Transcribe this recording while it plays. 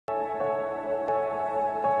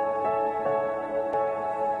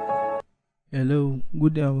Hello,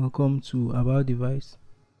 good day and welcome to About Device.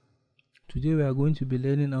 Today we are going to be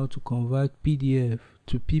learning how to convert PDF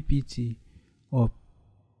to PPT or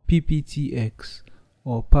PPTX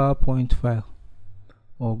or PowerPoint file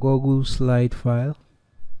or Google slide file.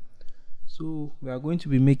 So we are going to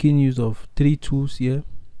be making use of three tools here.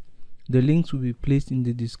 The links will be placed in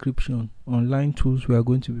the description. Online tools we are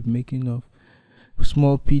going to be making of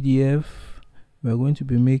small PDF. We are going to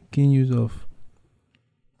be making use of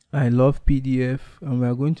I love PDF, and we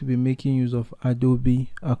are going to be making use of Adobe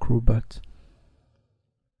Acrobat.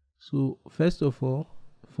 So first of all,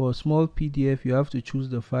 for small PDF you have to choose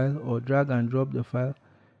the file or drag and drop the file.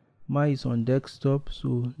 Mine is on desktop,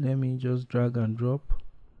 so let me just drag and drop.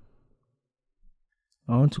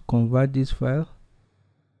 I want to convert this file,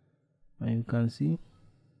 and you can see.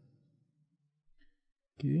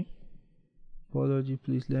 Okay, apology,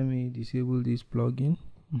 please let me disable this plugin.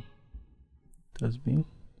 It has been.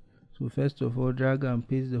 So first of all, drag and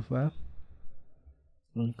paste the file.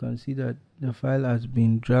 And you can see that the file has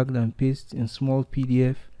been dragged and pasted in small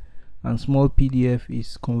PDF, and small PDF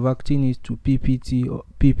is converting it to PPT or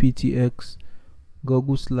PPTX,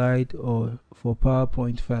 Google Slide, or for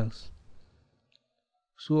PowerPoint files.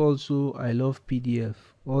 So also I love PDF.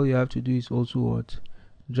 All you have to do is also what?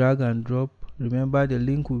 Drag and drop. Remember, the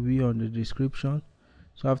link will be on the description.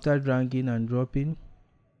 So after dragging and dropping,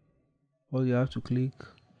 all you have to click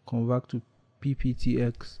convert to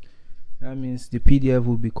PPTX. That means the PDF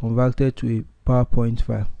will be converted to a PowerPoint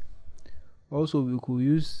file. Also, we could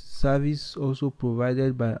use service also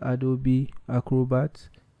provided by Adobe Acrobat.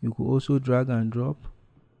 You could also drag and drop.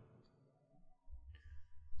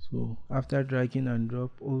 So after dragging and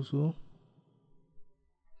drop, also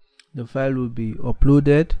the file will be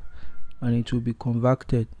uploaded and it will be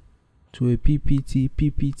converted to a PPT,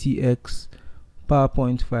 PPTX,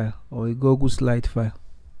 PowerPoint file or a Google slide file.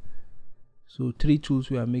 So three tools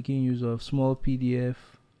we are making use of: small PDF,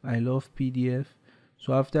 I love PDF.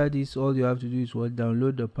 So after this, all you have to do is what?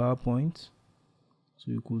 Download the PowerPoint.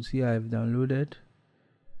 So you could see I have downloaded.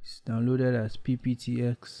 It's downloaded as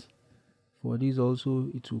PPTX. For this also,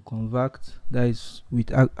 it will convert. That is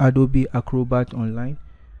with Adobe Acrobat Online.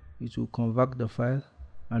 It will convert the file,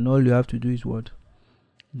 and all you have to do is what?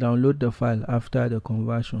 Download the file after the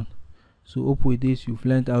conversion. So hope with this you've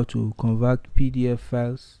learned how to convert PDF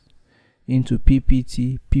files into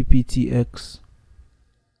PPT, PPTX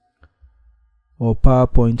or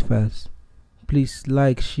PowerPoint files. Please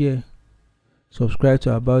like, share, subscribe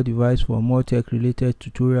to About Device for more tech related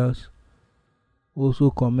tutorials.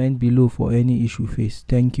 Also comment below for any issue faced.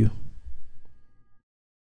 Thank you.